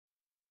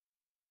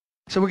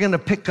So we're going to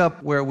pick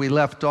up where we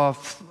left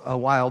off a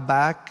while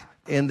back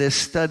in this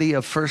study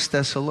of 1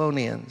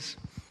 Thessalonians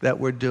that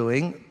we're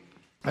doing.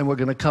 And we're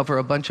going to cover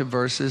a bunch of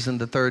verses in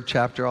the 3rd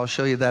chapter. I'll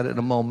show you that in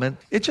a moment.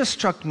 It just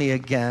struck me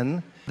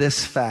again,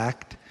 this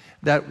fact,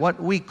 that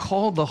what we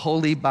call the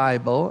Holy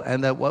Bible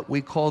and that what we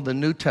call the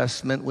New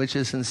Testament, which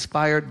is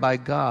inspired by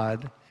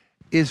God,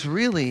 is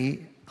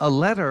really a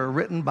letter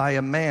written by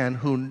a man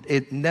who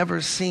it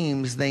never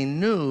seems they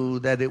knew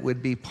that it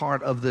would be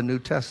part of the New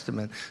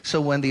Testament.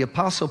 So when the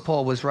Apostle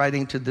Paul was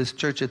writing to this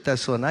church at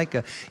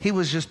Thessalonica, he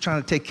was just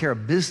trying to take care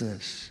of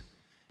business.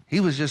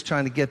 He was just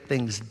trying to get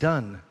things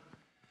done.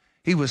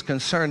 He was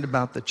concerned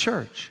about the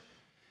church.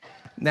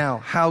 Now,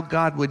 how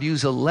God would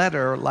use a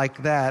letter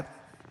like that,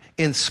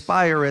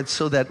 inspire it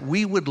so that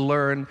we would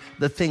learn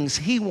the things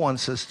he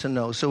wants us to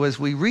know. So as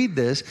we read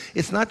this,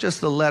 it's not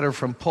just a letter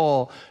from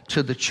Paul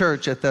to the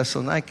church at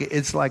Thessalonica.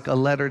 It's like a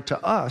letter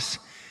to us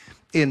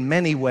in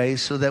many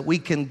ways so that we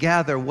can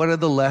gather what are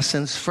the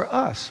lessons for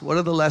us? What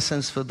are the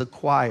lessons for the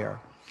choir?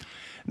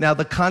 Now,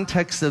 the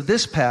context of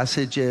this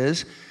passage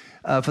is,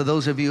 for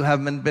those of you who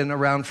haven't been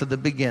around for the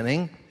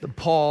beginning,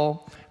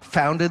 Paul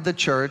founded the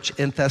church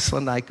in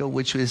Thessalonica,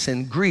 which was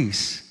in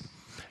Greece.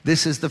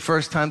 This is the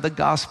first time the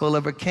gospel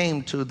ever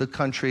came to the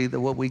country,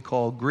 what we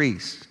call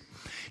Greece.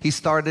 He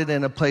started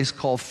in a place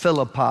called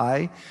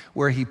Philippi,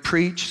 where he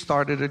preached,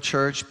 started a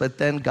church, but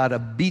then got a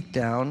beat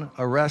down,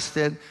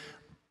 arrested,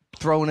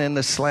 thrown in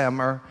the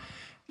slammer.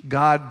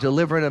 God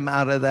delivered him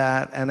out of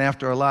that, and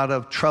after a lot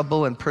of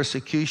trouble and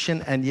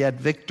persecution, and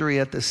yet victory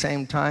at the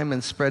same time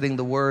in spreading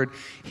the word,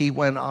 he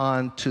went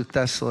on to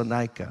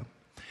Thessalonica.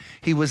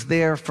 He was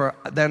there for,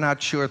 they're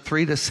not sure,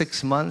 3 to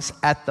 6 months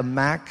at the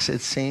max,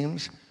 it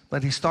seems.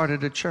 But he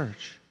started a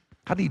church.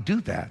 How do you do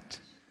that?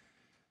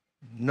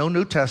 No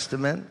New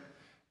Testament,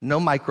 no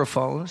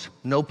microphones,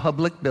 no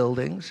public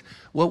buildings.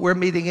 What we're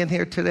meeting in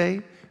here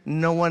today,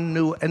 no one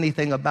knew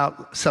anything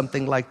about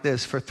something like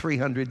this for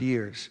 300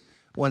 years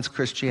once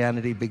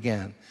Christianity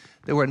began.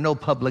 There were no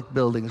public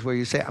buildings where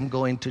you say, I'm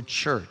going to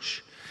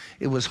church.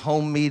 It was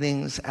home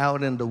meetings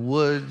out in the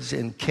woods,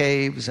 in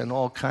caves, and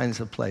all kinds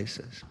of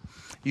places.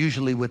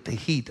 Usually with the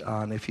heat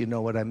on, if you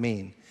know what I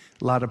mean.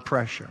 A lot of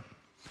pressure.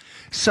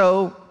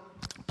 So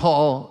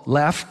Paul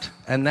left,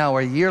 and now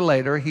a year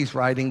later, he's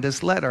writing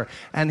this letter,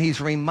 and he's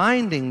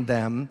reminding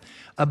them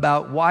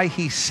about why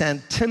he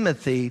sent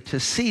Timothy to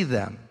see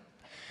them,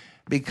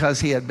 because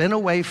he had been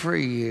away for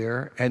a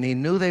year, and he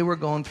knew they were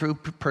going through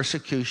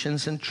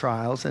persecutions and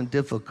trials and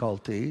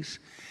difficulties,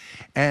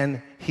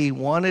 and he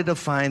wanted to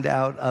find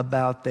out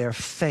about their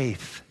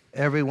faith.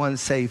 Everyone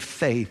say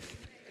faith.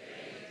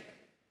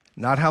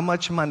 Not how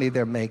much money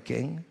they're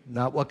making,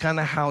 not what kind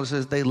of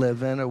houses they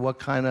live in or what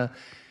kind of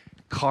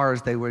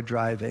cars they were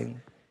driving.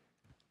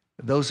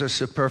 Those are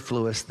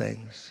superfluous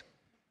things.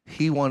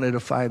 He wanted to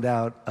find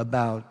out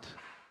about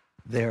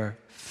their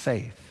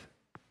faith.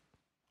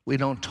 We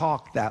don't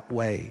talk that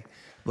way,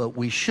 but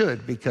we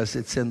should because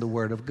it's in the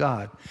Word of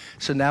God.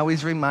 So now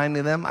he's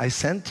reminding them, I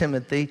sent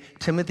Timothy.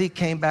 Timothy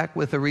came back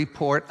with a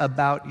report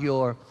about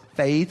your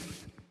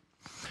faith.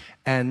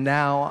 And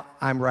now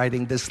I'm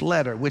writing this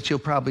letter, which you'll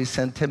probably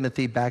send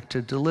Timothy back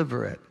to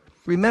deliver it.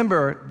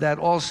 Remember that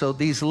also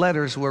these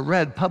letters were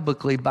read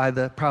publicly by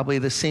probably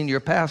the senior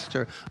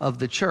pastor of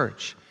the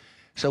church.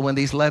 So when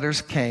these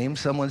letters came,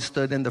 someone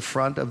stood in the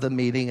front of the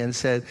meeting and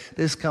said,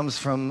 this comes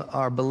from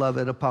our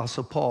beloved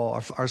Apostle Paul,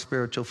 our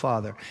spiritual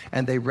father.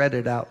 And they read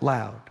it out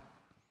loud.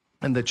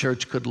 And the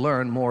church could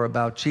learn more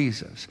about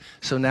Jesus.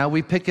 So now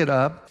we pick it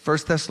up, 1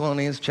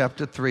 Thessalonians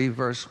chapter 3,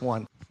 verse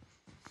 1.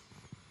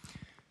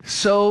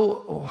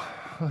 So,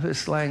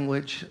 this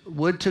language,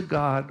 would to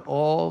God,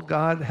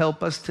 God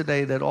help us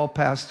today that all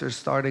pastors,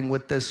 starting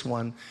with this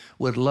one,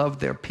 would love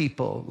their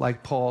people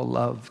like Paul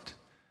loved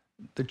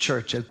the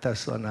church at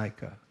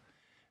Thessalonica.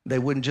 They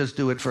wouldn't just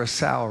do it for a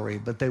salary,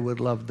 but they would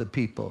love the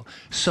people.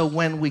 So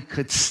when we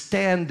could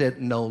stand it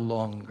no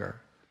longer,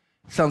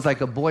 sounds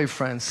like a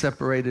boyfriend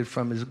separated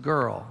from his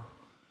girl,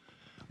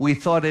 we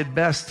thought it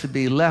best to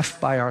be left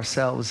by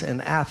ourselves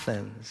in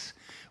Athens.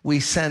 We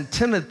sent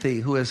Timothy,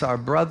 who is our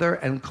brother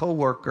and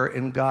co-worker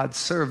in God's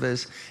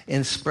service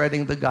in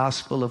spreading the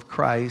gospel of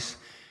Christ,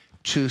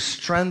 to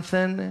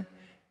strengthen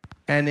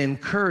and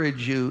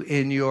encourage you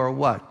in your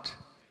what?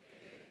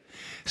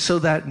 So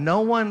that no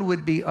one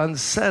would be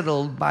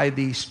unsettled by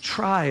these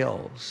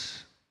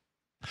trials.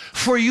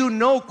 For you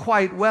know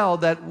quite well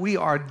that we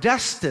are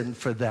destined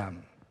for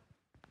them.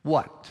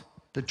 What?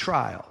 The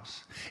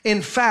trials.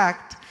 In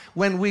fact,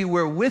 when we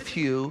were with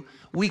you,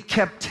 we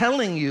kept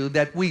telling you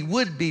that we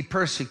would be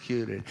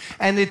persecuted.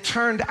 And it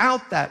turned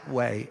out that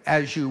way,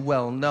 as you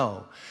well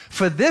know.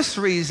 For this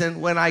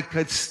reason, when I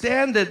could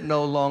stand it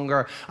no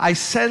longer, I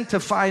sent to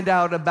find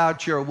out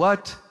about your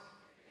what?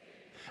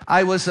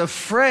 I was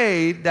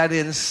afraid that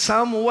in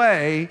some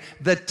way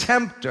the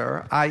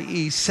tempter,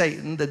 i.e.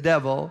 Satan, the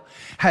devil,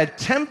 had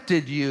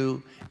tempted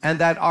you and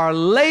that our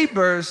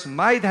labors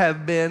might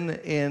have been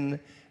in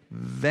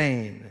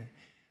vain.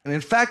 And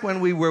in fact,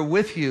 when we were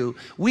with you,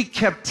 we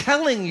kept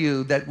telling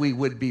you that we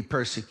would be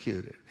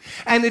persecuted.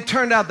 And it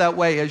turned out that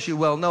way, as you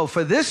well know.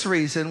 For this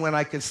reason, when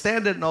I could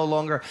stand it no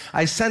longer,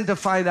 I sent to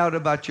find out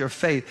about your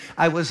faith.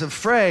 I was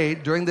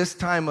afraid during this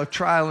time of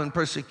trial and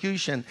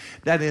persecution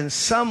that in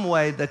some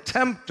way the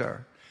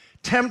tempter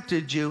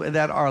tempted you and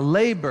that our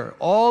labor,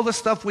 all the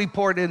stuff we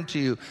poured into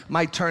you,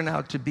 might turn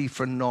out to be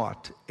for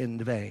naught,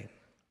 in vain.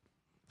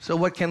 So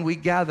what can we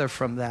gather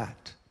from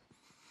that?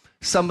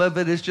 Some of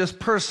it is just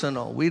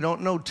personal. We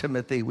don't know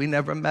Timothy. We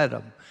never met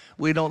him.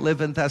 We don't live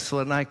in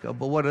Thessalonica.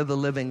 But what are the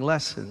living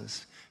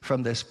lessons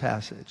from this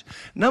passage?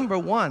 Number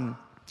one,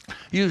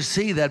 you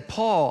see that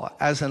Paul,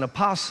 as an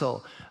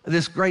apostle,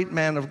 this great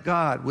man of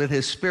God with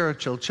his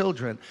spiritual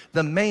children,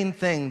 the main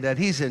thing that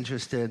he's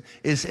interested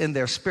is in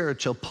their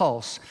spiritual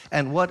pulse.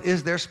 And what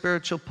is their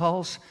spiritual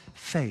pulse?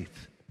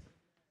 Faith.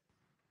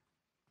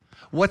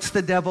 What's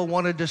the devil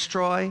want to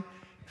destroy?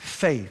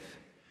 Faith.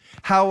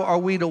 How are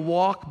we to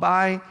walk?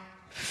 By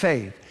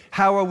faith.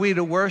 How are we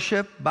to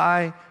worship?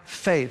 By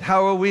faith.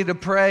 How are we to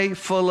pray?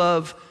 Full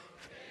of faith.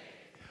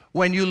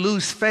 When you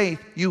lose faith,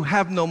 you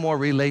have no more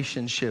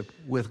relationship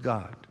with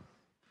God.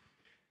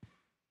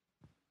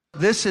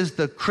 This is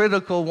the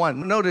critical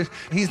one. Notice,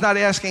 he's not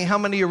asking how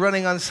many you're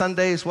running on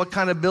Sundays, what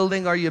kind of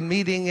building are you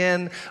meeting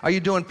in, are you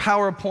doing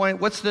PowerPoint,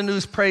 what's the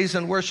news praise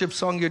and worship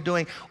song you're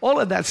doing. All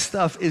of that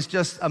stuff is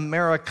just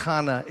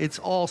Americana. It's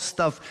all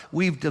stuff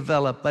we've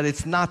developed, but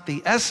it's not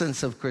the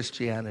essence of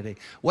Christianity.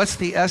 What's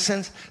the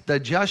essence? The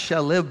just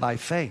shall live by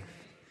faith.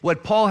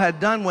 What Paul had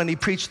done when he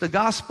preached the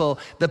gospel,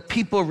 the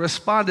people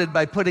responded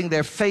by putting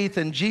their faith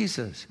in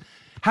Jesus.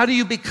 How do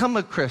you become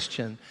a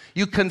Christian?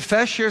 You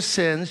confess your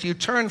sins, you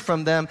turn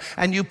from them,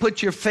 and you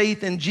put your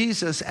faith in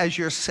Jesus as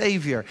your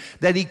Savior,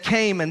 that he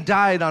came and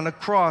died on a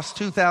cross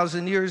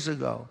 2,000 years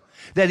ago,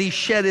 that he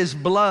shed his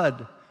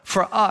blood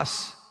for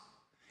us,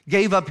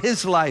 gave up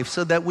his life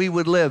so that we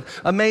would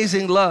live.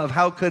 Amazing love,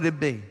 how could it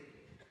be?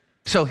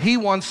 So he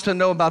wants to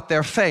know about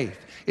their faith.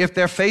 If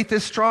their faith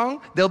is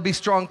strong, they'll be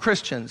strong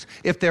Christians.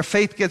 If their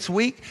faith gets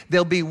weak,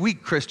 they'll be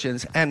weak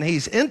Christians. And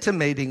he's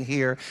intimating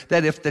here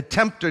that if the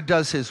tempter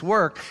does his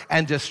work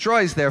and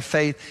destroys their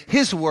faith,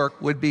 his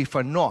work would be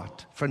for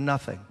naught, for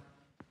nothing.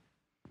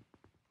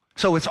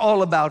 So it's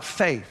all about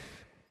faith.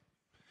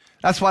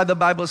 That's why the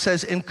Bible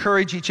says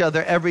encourage each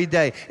other every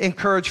day.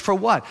 Encourage for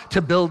what?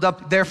 To build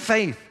up their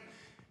faith.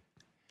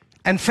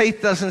 And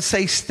faith doesn't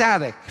say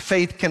static.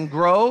 Faith can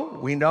grow,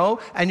 we know,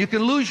 and you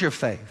can lose your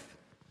faith.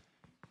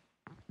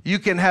 You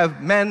can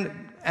have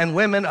men and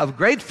women of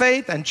great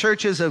faith and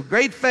churches of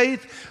great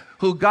faith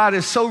who God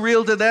is so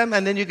real to them,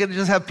 and then you can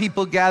just have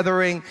people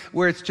gathering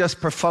where it's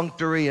just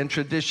perfunctory and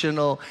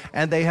traditional,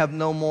 and they have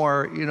no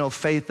more,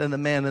 faith in the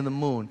man in the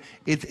moon.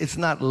 It's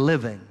not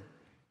living.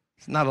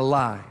 It's not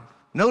alive.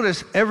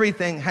 Notice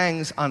everything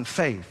hangs on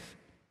faith.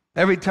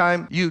 Every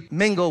time you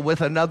mingle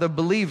with another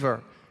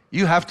believer,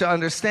 you have to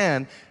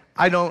understand,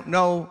 I don't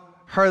know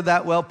her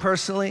that well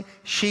personally.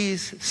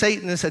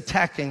 Satan is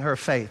attacking her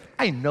faith.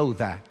 I know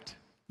that.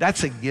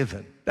 That's a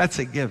given. That's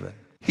a given.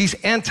 He's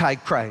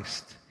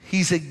anti-Christ.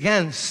 He's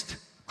against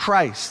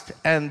Christ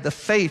and the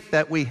faith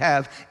that we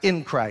have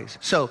in Christ.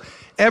 So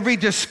every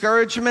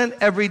discouragement,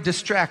 every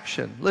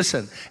distraction,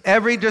 listen,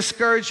 every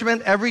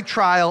discouragement, every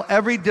trial,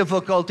 every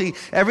difficulty,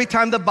 every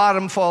time the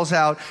bottom falls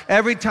out,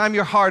 every time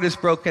your heart is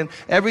broken,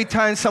 every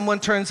time someone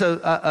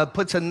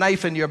puts a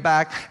knife in your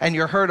back and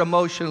you're hurt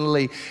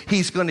emotionally,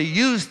 he's going to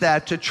use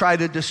that to try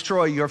to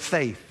destroy your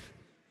faith.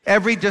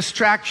 Every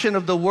distraction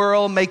of the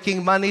world,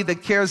 making money, the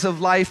cares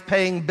of life,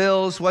 paying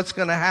bills, what's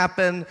going to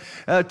happen,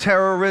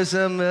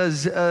 terrorism,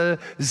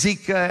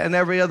 Zika, and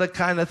every other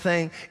kind of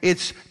thing.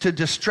 It's to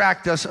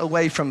distract us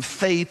away from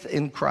faith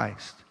in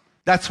Christ.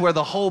 That's where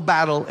the whole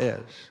battle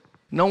is.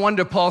 No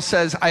wonder Paul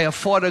says, I have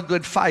fought a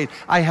good fight.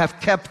 I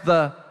have kept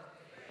the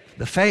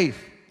faith.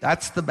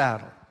 That's the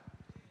battle.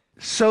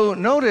 So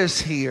notice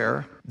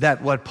here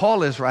that what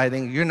Paul is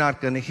writing, you're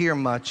not going to hear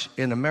much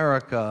in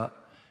America.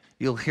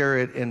 You'll hear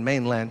it in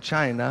mainland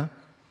China.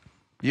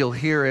 You'll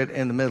hear it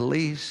in the Middle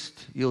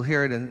East. You'll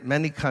hear it in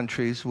many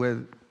countries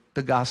where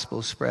the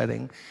gospel's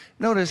spreading.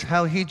 Notice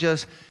how he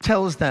just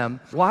tells them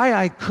why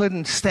I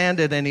couldn't stand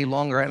it any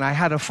longer, and I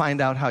had to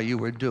find out how you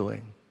were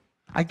doing.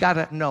 I got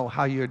to know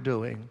how you're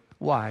doing.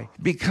 Why?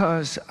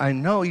 Because I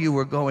know you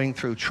were going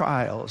through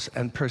trials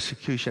and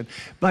persecution.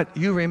 But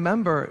you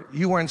remember,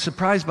 you weren't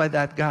surprised by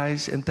that,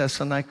 guys, in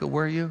Thessalonica,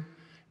 were you?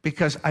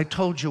 Because I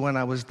told you when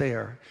I was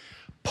there,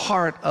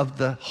 part of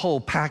the whole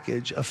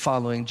package of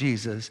following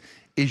Jesus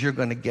is you're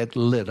going to get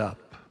lit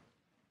up.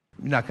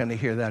 You're not going to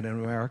hear that in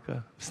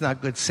America. It's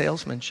not good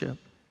salesmanship.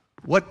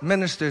 What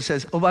minister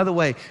says, oh, by the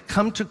way,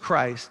 come to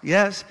Christ.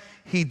 Yes,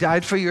 he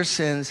died for your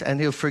sins and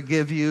he'll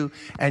forgive you,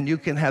 and you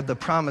can have the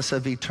promise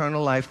of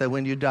eternal life that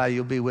when you die,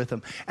 you'll be with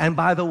him. And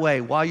by the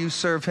way, while you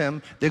serve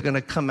him, they're going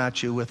to come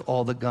at you with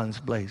all the guns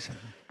blazing.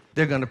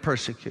 They're going to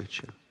persecute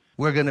you.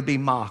 We're going to be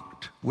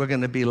mocked. We're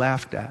going to be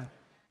laughed at.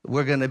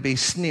 We're going to be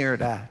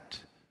sneered at.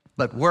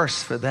 But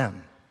worse for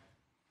them.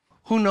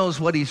 Who knows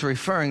what he's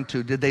referring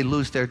to? Did they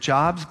lose their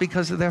jobs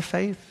because of their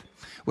faith?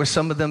 Were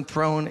some of them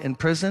thrown in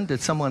prison?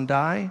 Did someone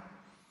die?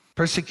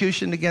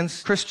 Persecution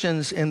against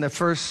Christians in the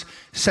first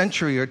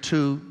century or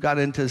two got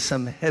into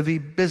some heavy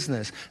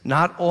business.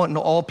 Not in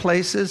all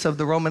places of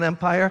the Roman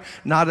Empire,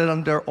 not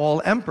under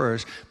all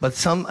emperors, but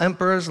some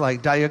emperors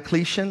like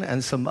Diocletian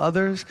and some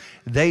others,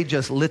 they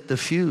just lit the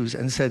fuse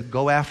and said,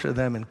 go after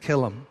them and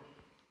kill them.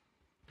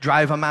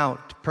 Drive them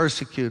out,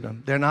 persecute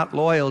them. They're not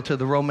loyal to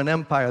the Roman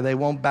Empire. They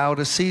won't bow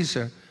to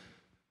Caesar.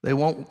 They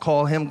won't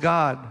call him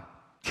God.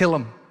 Kill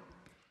them.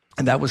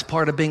 And that was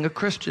part of being a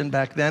Christian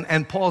back then.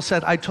 And Paul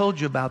said, I told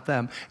you about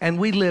them. And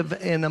we live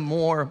in a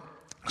more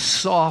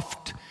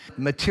soft,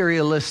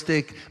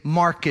 materialistic,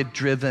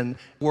 market-driven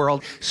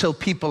world. So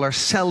people are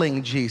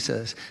selling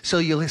Jesus. So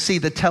you'll see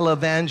the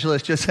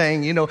televangelist just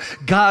saying, you know,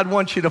 God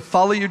wants you to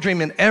follow your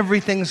dream and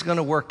everything's going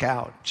to work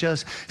out.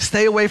 Just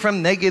stay away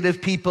from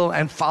negative people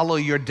and follow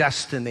your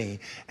destiny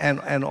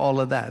and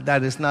all of that.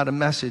 That is not a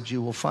message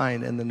you will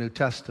find in the New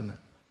Testament.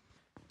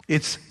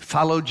 It's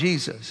follow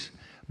Jesus,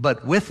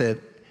 but with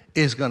it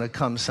is going to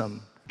come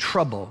some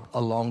trouble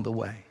along the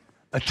way.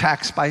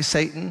 Attacks by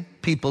Satan,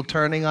 people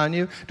turning on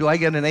you. Do I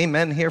get an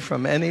amen here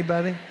from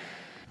anybody?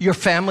 Your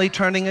family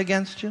turning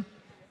against you.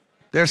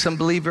 There are some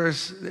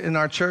believers in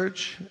our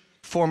church,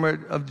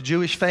 former of the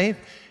Jewish faith,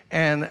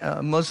 and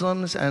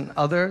Muslims and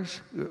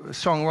others,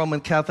 strong Roman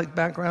Catholic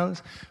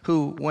backgrounds,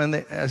 who, when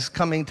they, as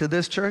coming to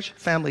this church,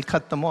 family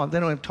cut them off. They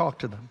don't even talk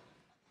to them.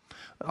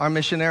 Our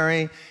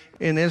missionary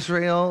in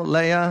Israel,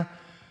 Leah,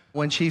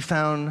 when she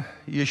found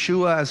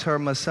Yeshua as her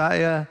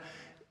Messiah,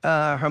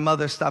 her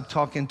mother stopped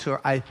talking to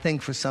her, I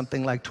think, for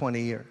something like 20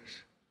 years.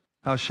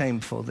 How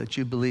shameful that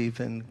you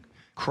believe in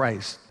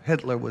Christ.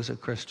 Hitler was a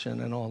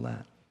Christian and all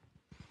that.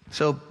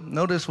 So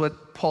notice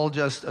what Paul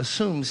just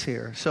assumes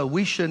here. So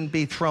we shouldn't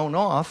be thrown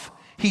off.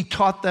 He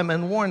taught them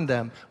and warned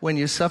them. When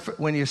you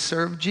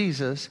serve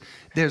Jesus,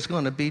 there's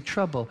going to be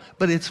trouble.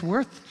 But it's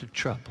worth the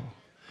trouble,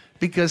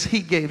 because he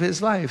gave his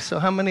life. So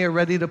how many are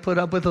ready to put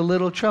up with a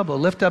little trouble?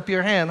 Lift up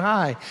your hand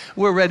high.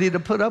 We're ready to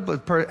put up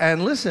with,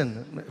 and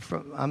listen,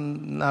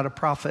 I'm not a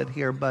prophet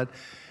here, but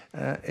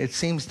it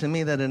seems to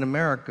me that in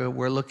America,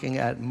 we're looking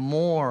at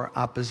more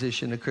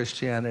opposition to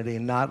Christianity,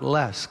 not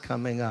less,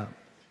 coming up.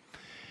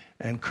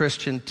 And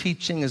Christian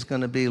teaching is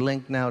going to be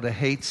linked now to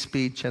hate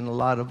speech and a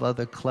lot of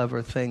other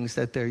clever things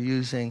that they're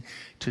using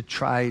to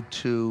try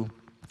to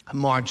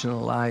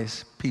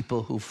marginalize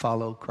people who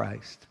follow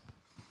Christ.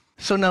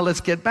 So now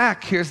let's get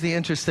back. Here's the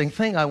interesting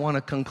thing I want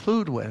to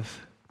conclude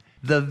with.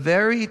 The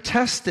very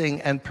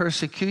testing and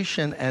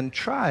persecution and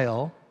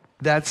trial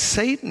that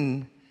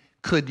Satan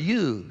could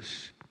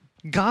use,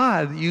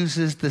 God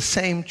uses the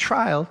same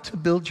trial to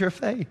build your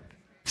faith.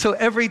 So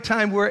every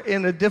time we're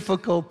in a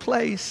difficult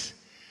place,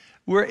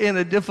 we're in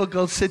a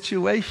difficult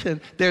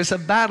situation, there's a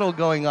battle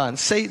going on.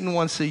 Satan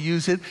wants to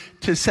use it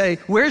to say,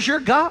 where's your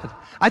God?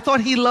 I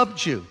thought he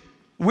loved you.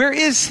 Where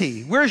is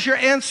he? Where's your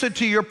answer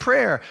to your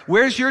prayer?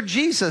 Where's your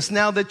Jesus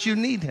now that you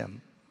need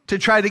him? To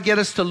try to get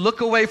us to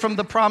look away from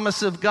the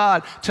promise of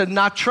God, to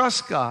not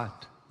trust God.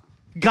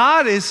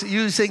 God is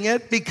using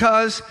it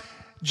because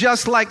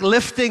just like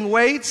lifting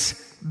weights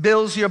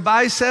builds your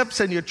biceps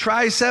and your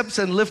triceps,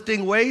 and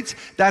lifting weights,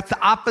 that's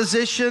the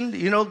opposition,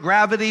 you know,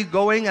 gravity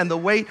going and the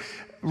weight.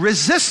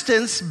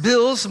 Resistance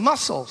builds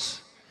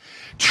muscles.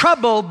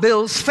 Trouble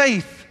builds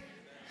faith.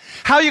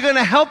 How are you going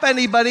to help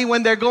anybody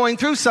when they're going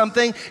through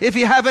something if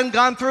you haven't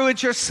gone through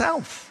it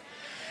yourself?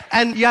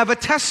 And you have a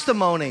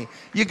testimony.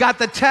 You got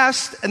the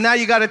test, and now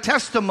you got a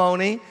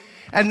testimony,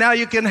 and now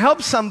you can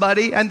help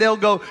somebody, and they'll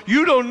go,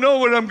 you don't know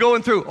what I'm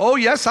going through. Oh,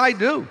 yes, I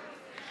do.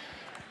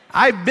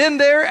 I've been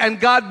there, and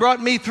God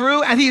brought me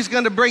through, and he's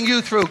going to bring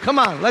you through. Come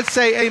on, let's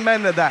say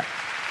amen to that.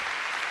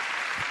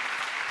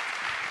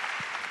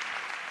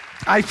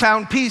 I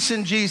found peace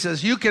in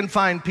Jesus. You can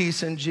find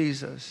peace in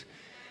Jesus.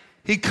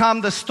 He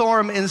calmed the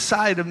storm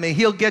inside of me.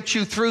 He'll get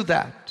you through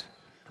that.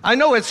 I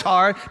know it's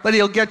hard, but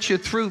he'll get you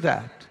through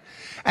that.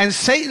 And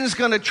Satan's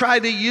going to try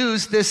to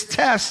use this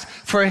test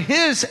for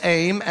his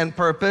aim and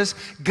purpose.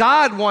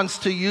 God wants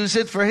to use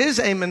it for his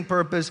aim and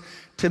purpose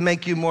to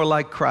make you more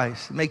like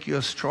Christ, make you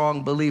a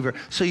strong believer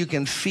so you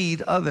can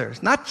feed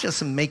others. Not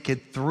just make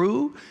it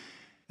through,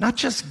 not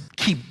just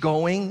keep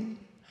going,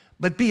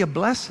 but be a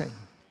blessing.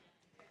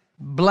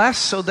 Bless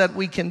so that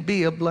we can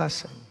be a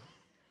blessing.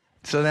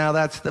 So now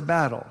that's the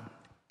battle.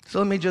 So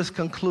let me just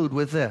conclude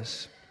with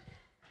this.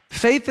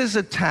 Faith is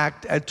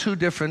attacked at two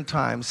different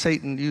times.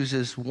 Satan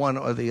uses one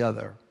or the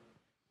other.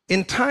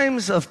 In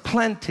times of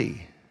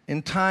plenty,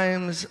 in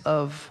times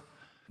of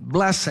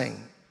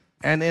blessing,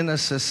 and in a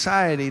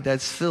society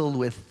that's filled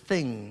with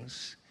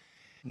things,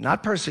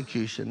 not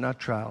persecution, not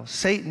trial,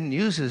 Satan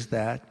uses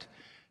that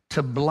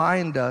to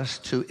blind us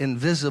to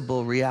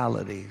invisible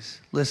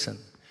realities. Listen,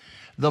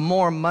 the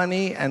more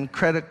money and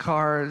credit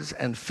cards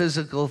and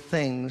physical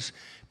things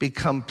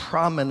become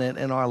prominent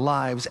in our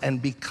lives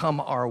and become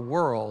our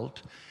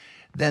world,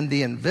 then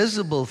the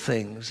invisible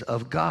things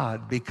of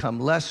God become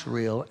less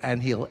real,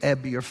 and he'll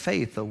ebb your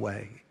faith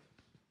away.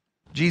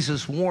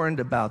 Jesus warned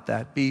about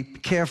that. Be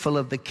careful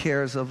of the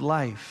cares of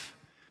life.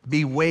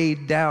 be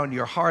weighed down.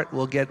 Your heart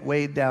will get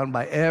weighed down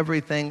by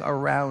everything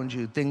around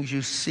you, things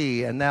you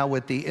see. And now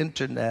with the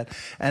internet,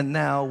 and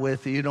now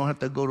with, you don't have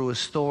to go to a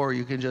store,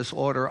 you can just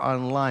order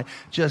online.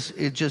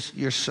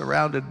 You're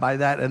surrounded by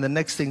that. And the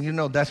next thing you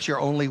know, that's your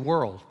only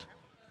world.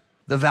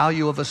 The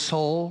value of a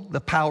soul,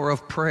 the power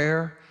of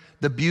prayer,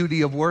 the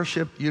beauty of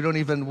worship, I don't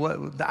even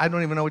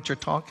know what you're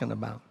talking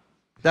about.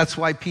 That's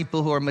why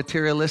people who are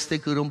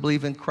materialistic, who don't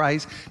believe in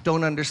Christ,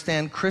 don't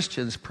understand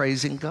Christians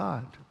praising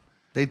God.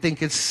 They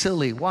think it's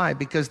silly. Why?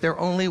 Because their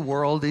only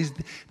world is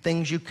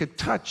things you could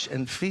touch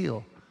and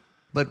feel.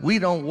 But we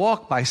don't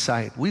walk by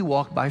sight. We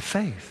walk by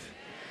faith.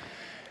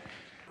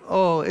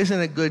 Oh,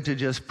 isn't it good to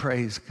just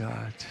praise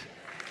God?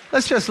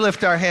 Let's just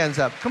lift our hands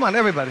up. Come on,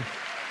 everybody.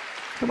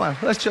 Come on,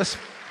 let's just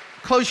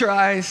close your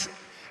eyes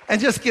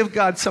and just give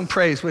God some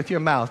praise with your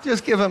mouth.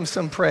 Just give him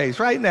some praise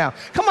right now.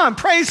 Come on,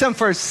 praise him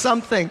for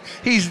something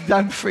he's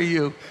done for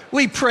you.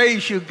 We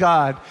praise you,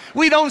 God.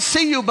 We don't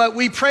see you, but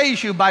we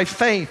praise you by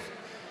faith.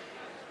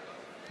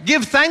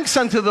 Give thanks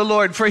unto the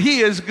Lord, for he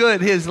is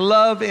good. His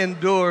love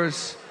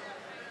endures.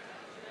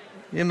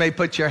 You may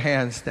put your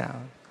hands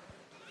down.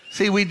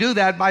 See, we do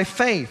that by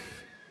faith.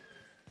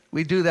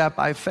 We do that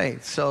by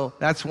faith. So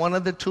that's one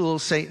of the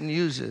tools Satan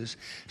uses.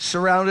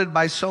 Surrounded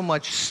by so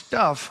much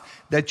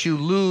stuff that you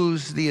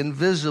lose the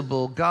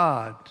invisible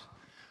God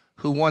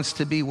who wants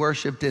to be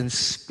worshiped in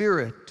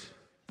spirit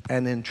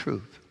and in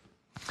truth.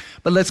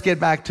 But let's get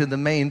back to the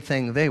main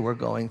thing they were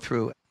going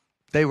through.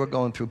 They were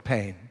going through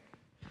pain.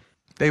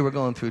 They were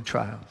going through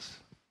trials.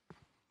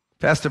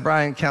 Pastor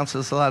Brian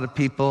counsels a lot of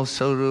people.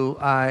 So do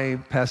I.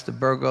 Pastor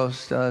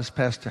Burgos does.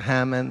 Pastor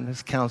Hammond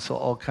has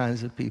counseled all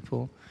kinds of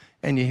people.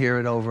 And you hear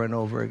it over and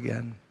over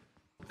again.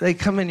 They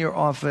come in your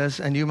office,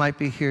 and you might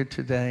be here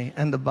today,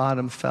 and the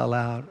bottom fell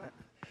out.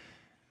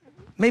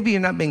 Maybe you're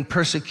not being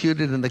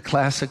persecuted in the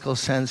classical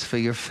sense for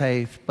your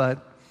faith,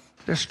 but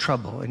there's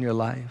trouble in your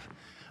life.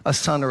 A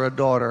son or a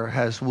daughter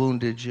has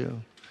wounded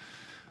you.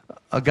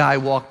 A guy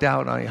walked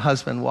out on you.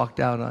 Husband walked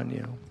out on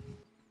you.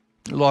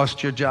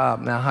 Lost your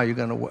job. Now how are you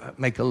going to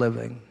make a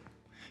living?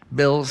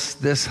 Bills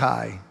this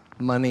high.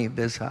 Money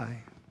this high.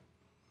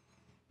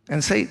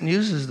 And Satan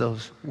uses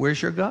those.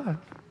 Where's your God?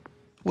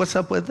 What's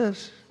up with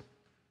this?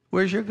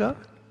 Where's your God?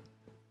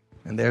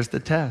 And there's the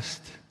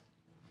test.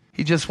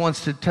 He just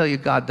wants to tell you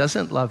God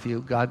doesn't love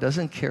you. God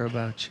doesn't care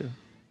about you.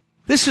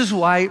 This is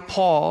why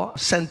Paul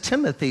sent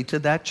Timothy to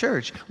that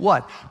church.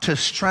 What? To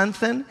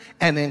strengthen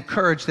and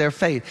encourage their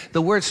faith.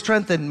 The word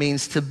strengthen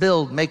means to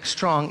build, make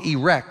strong,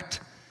 erect.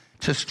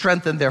 To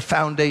strengthen their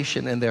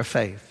foundation in their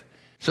faith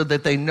so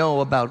that they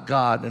know about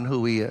God and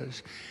who he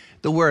is.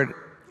 The word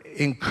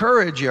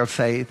encourage your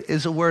faith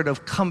is a word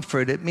of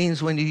comfort. It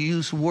means when you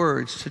use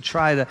words to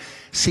try to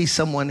see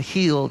someone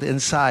healed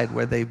inside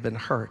where they've been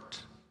hurt.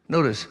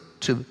 Notice,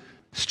 to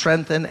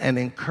strengthen and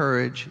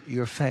encourage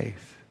your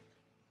faith.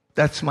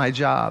 That's my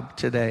job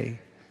today.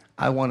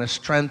 I want to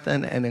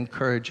strengthen and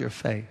encourage your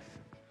faith.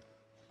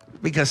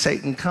 Because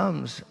Satan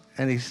comes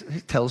and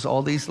he tells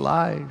all these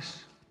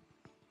lies.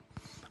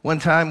 One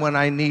time when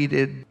I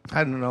needed,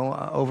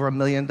 over $1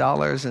 million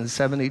in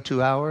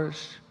 72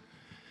 hours,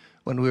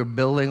 when we were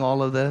building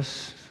all of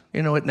this,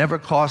 it never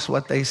costs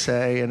what they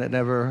say, and it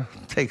never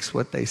takes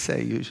what they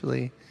say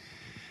usually.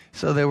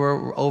 So there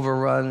were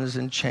overruns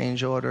and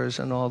change orders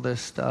and all this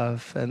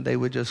stuff, and they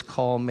would just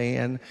call me,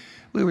 and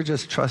we were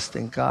just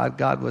trusting God.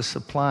 God was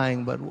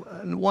supplying, but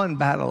one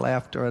battle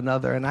after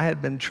another. And I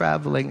had been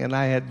traveling, and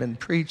I had been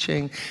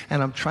preaching,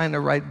 and I'm trying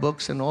to write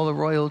books, and all the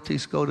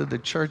royalties go to the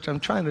church. I'm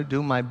trying to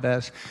do my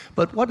best.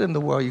 But what in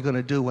the world are you going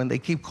to do when they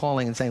keep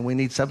calling and saying, we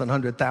need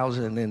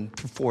 700,000 in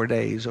 4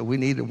 days, or we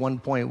need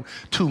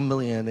 1.2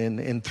 million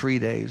in 3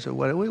 days, or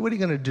what are you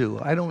going to do?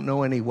 I don't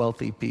know any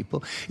wealthy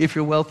people. If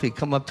you're wealthy,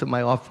 come up to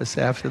my office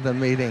after the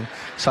meeting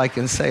so I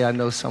can say I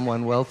know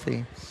someone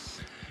wealthy.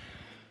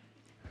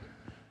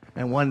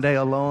 And one day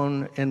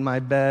alone in my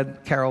bed,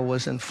 Carol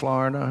was in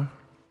Florida.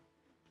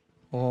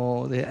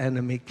 Oh, the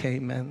enemy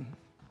came in.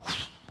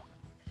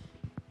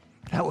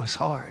 That was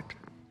hard.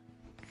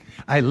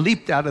 I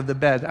leaped out of the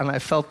bed and I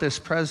felt this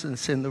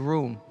presence in the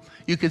room.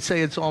 You could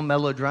say it's all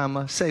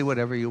melodrama. Say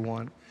whatever you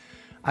want.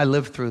 I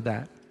lived through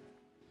that.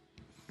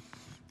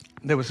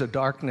 There was a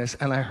darkness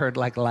and I heard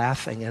like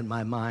laughing in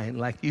my mind,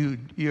 like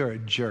you're a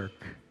jerk.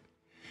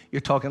 You're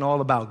talking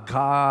all about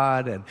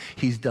God, and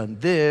he's done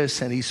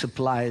this, and he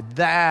supplied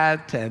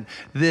that, and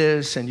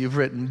this, and you've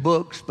written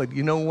books, but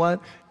you know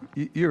what?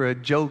 You're a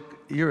joke.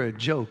 You're a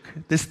joke.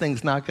 This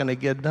thing's not going to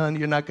get done.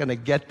 You're not going to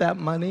get that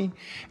money.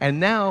 And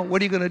now,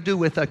 what are you going to do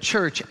with a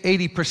church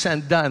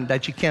 80% done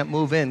that you can't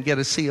move in, get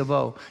a C of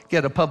O,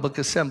 get a public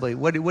assembly?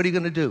 What are you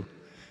going to do?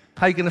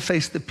 How are you going to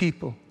face the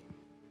people?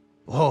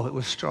 Oh, it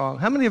was strong.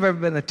 How many have ever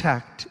been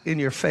attacked in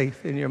your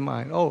faith, in your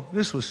mind? Oh,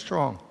 this was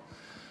strong.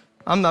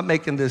 I'm not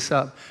making this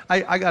up.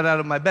 I got out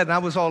of my bed, and I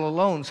was all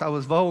alone, so I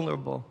was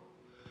vulnerable.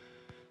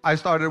 I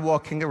started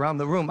walking around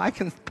the room. I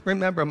can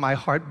remember my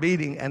heart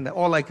beating, and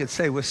all I could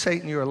say was,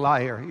 Satan, you're a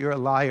liar. You're a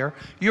liar.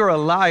 You're a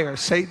liar,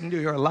 Satan,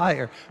 you're a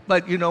liar.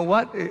 But you know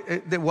what?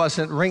 It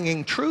wasn't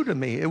ringing true to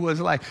me. It was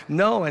like,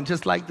 no, and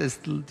just like this,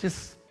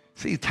 just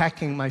See,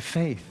 attacking my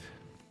faith.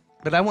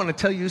 But I want to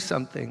tell you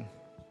something.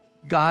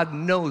 God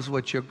knows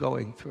what you're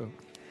going through.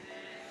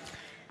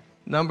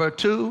 Number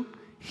 2,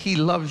 he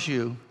loves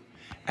you.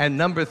 And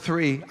number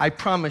 3, I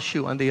promise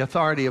you on the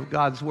authority of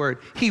God's word,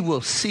 he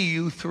will see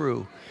you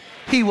through.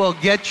 He will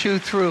get you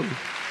through.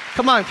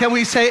 Come on, can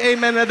we say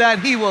amen to that?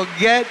 He will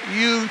get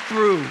you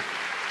through.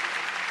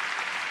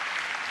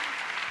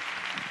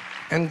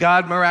 And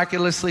God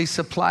miraculously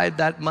supplied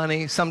that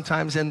money,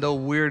 sometimes in the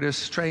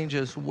weirdest,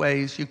 strangest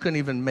ways. You couldn't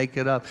even make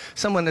it up.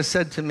 Someone has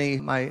said to me,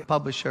 my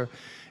publisher,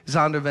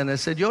 Zondervan,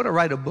 has said, you ought to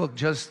write a book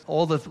just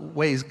all the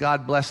ways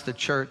God blessed the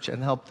church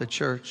and helped the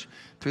church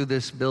through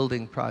this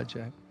building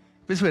project.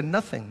 Because we had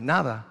nothing,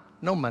 nada,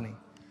 no money.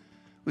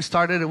 We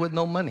started it with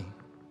no money.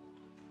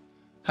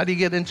 How do you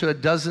get into a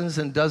dozens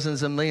and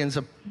dozens of millions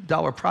of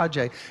dollar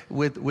project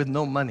with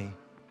no money?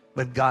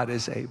 But God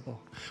is able.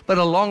 But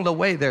along the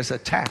way, there's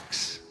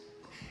attacks.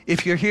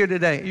 If you're here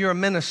today, you're a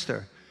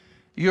minister,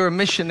 you're a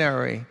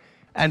missionary,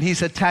 and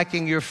he's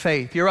attacking your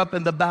faith. You're up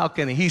in the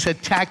balcony, he's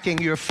attacking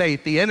your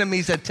faith. The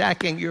enemy's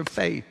attacking your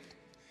faith.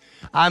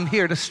 I'm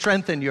here to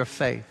strengthen your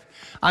faith.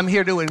 I'm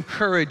here to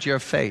encourage your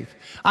faith.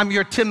 I'm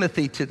your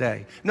Timothy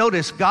today.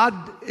 Notice, God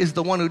is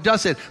the one who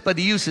does it, but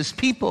he uses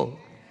people.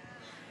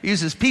 He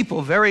uses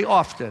people very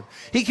often.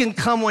 He can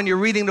come when you're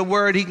reading the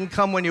word. He can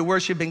come when you're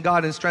worshiping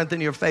God and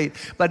strengthen your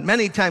faith. But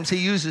many times he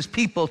uses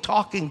people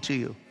talking to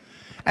you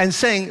and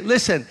saying,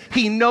 listen,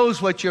 he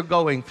knows what you're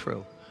going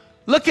through.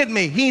 Look at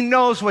me. He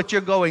knows what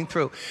you're going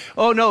through.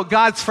 Oh, no,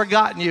 God's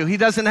forgotten you. He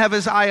doesn't have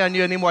his eye on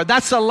you anymore.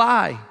 That's a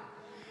lie.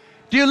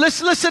 Do you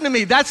listen to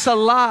me? That's a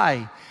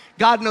lie.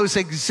 God knows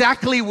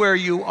exactly where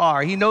you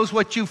are. He knows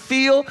what you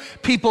feel,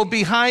 people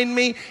behind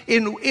me,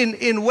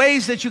 in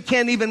ways that you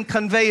can't even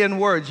convey in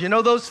words. You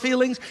know those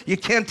feelings? You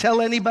can't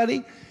tell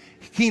anybody?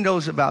 He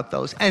knows about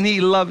those, and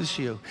he loves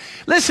you.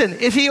 Listen,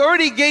 if he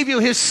already gave you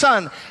his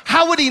son,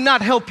 how would he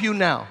not help you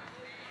now?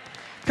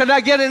 Could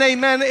I get an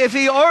amen? If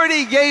he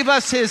already gave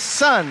us his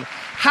son,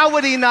 how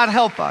would he not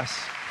help us?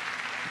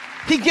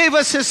 He gave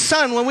us his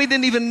son when we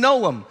didn't even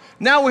know him.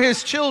 Now we're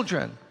his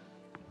children.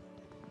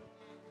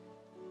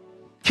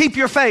 Keep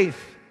your faith.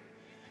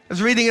 I was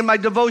reading in my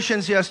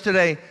devotions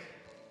yesterday,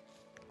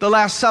 the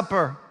Last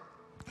Supper.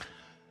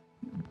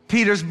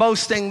 Peter's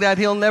boasting that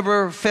he'll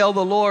never fail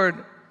the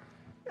Lord.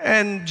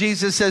 And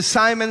Jesus says,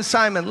 Simon,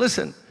 Simon,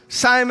 listen,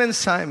 Simon,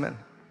 Simon,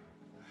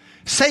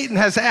 Satan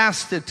has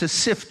asked it to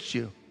sift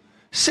you.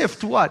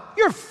 Sift what?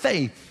 Your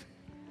faith.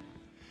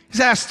 He's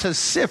asked to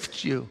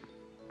sift you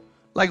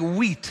like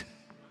wheat.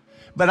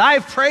 But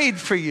I've prayed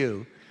for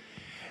you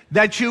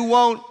that you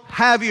won't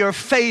have your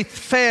faith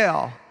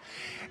fail.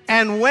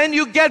 And when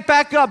you get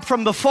back up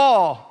from the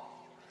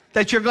fall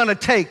that you're going to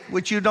take,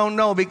 which you don't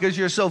know because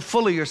you're so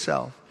full of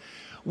yourself,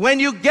 when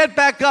you get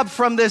back up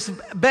from this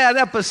bad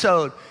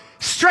episode,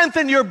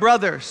 strengthen your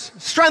brothers.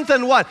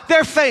 Strengthen what?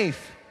 Their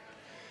faith.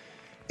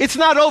 It's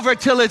not over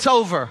till it's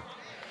over.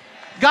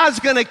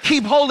 God's going to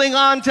keep holding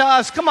on to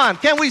us. Come on,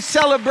 can we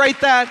celebrate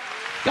that?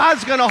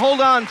 God's going to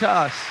hold on to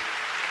us.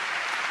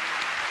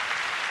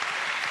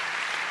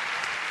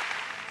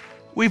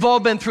 We've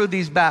all been through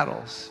these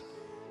battles.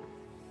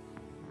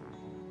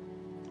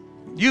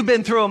 You've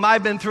been through them,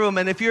 I've been through them.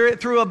 And if you're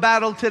through a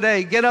battle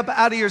today, get up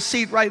out of your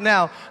seat right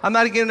now. I'm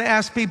not going to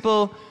ask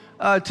people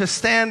to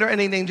stand or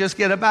anything. Just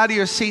get up out of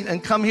your seat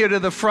and come here to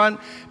the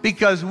front,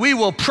 because we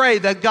will pray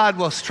that God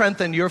will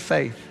strengthen your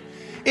faith.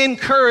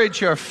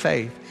 Encourage your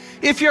faith.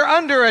 If you're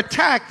under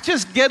attack,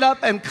 just get up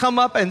and come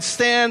up and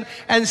stand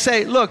and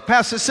say, look,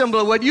 Pastor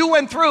Cymbala, what you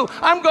went through,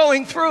 I'm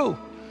going through.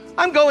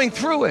 I'm going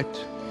through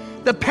it.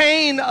 The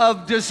pain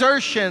of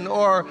desertion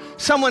or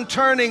someone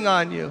turning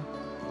on you.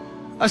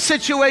 A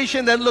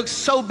situation that looks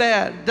so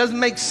bad, doesn't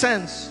make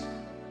sense.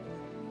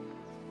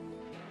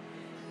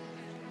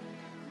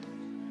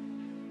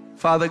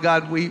 Father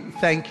God, we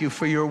thank you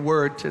for your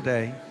word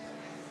today.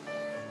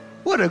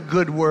 What a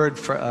good word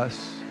for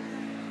us.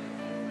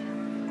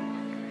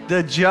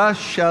 The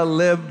just shall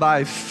live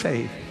by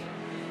faith.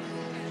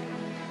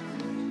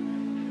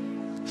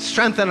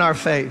 Strengthen our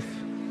faith.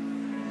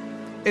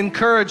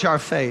 Encourage our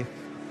faith.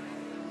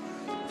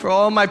 For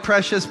all my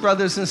precious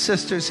brothers and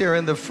sisters here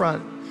in the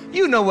front,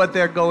 you know what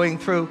they're going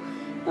through.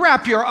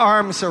 Wrap your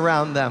arms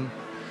around them.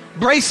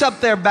 Brace up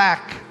their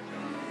back.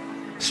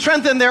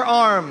 Strengthen their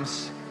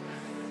arms.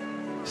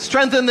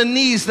 Strengthen the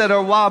knees that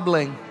are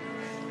wobbling.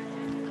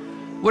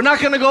 We're not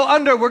going to go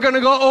under, we're going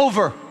to go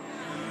over.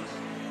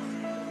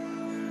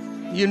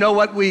 You know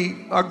what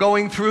we are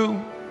going through?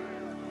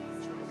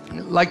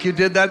 Like you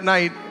did that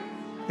night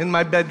in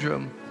my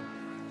bedroom.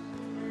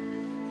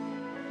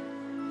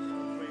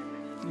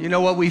 You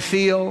know what we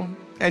feel,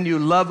 and you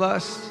love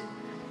us.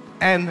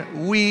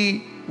 And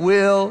we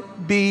will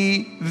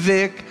be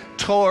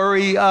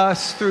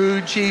victorious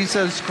through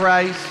Jesus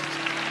Christ.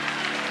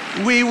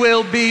 We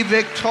will be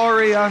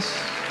victorious.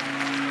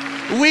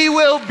 We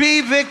will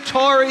be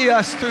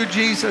victorious through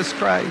Jesus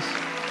Christ.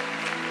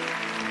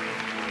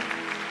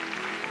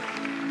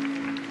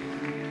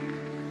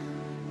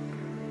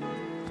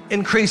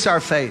 Increase our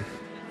faith.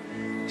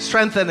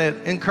 Strengthen it.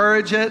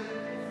 Encourage it.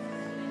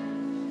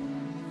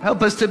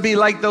 Help us to be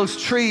like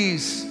those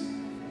trees.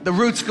 The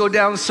roots go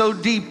down so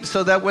deep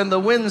so that when the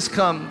winds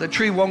come, the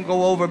tree won't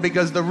go over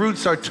because the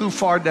roots are too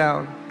far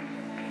down.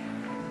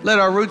 Let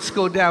our roots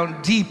go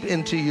down deep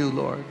into you,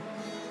 Lord.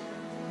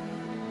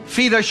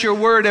 Feed us your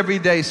word every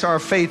day so our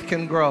faith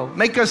can grow.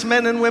 Make us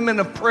men and women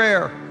of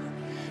prayer.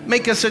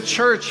 Make us a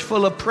church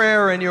full of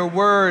prayer and your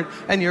word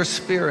and your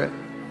spirit.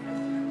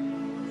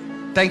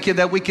 Thank you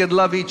that we could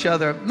love each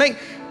other.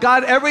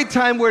 God, every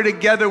time we're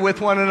together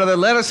with one another,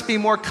 let us be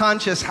more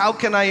conscious. How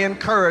can I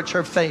encourage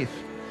her faith?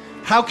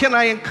 How can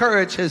I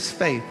encourage his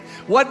faith?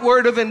 What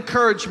word of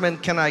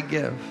encouragement can I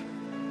give?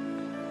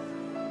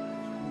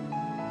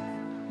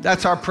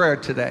 That's our prayer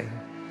today.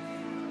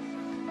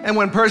 And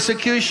when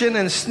persecution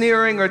and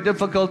sneering or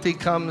difficulty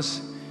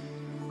comes,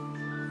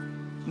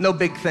 no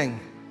big thing.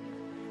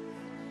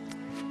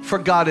 For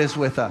God is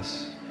with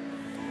us.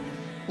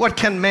 What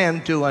can man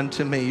do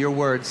unto me? Your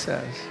word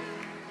says.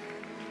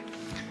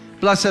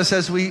 Bless us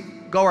as we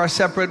go our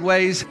separate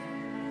ways.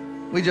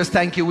 We just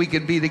thank you we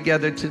could be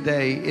together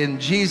today. In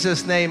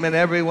Jesus' name, and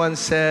everyone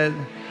said,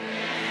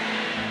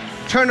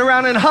 turn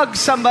around and hug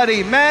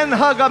somebody. Men,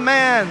 hug a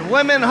man.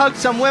 Women, hug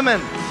some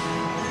women.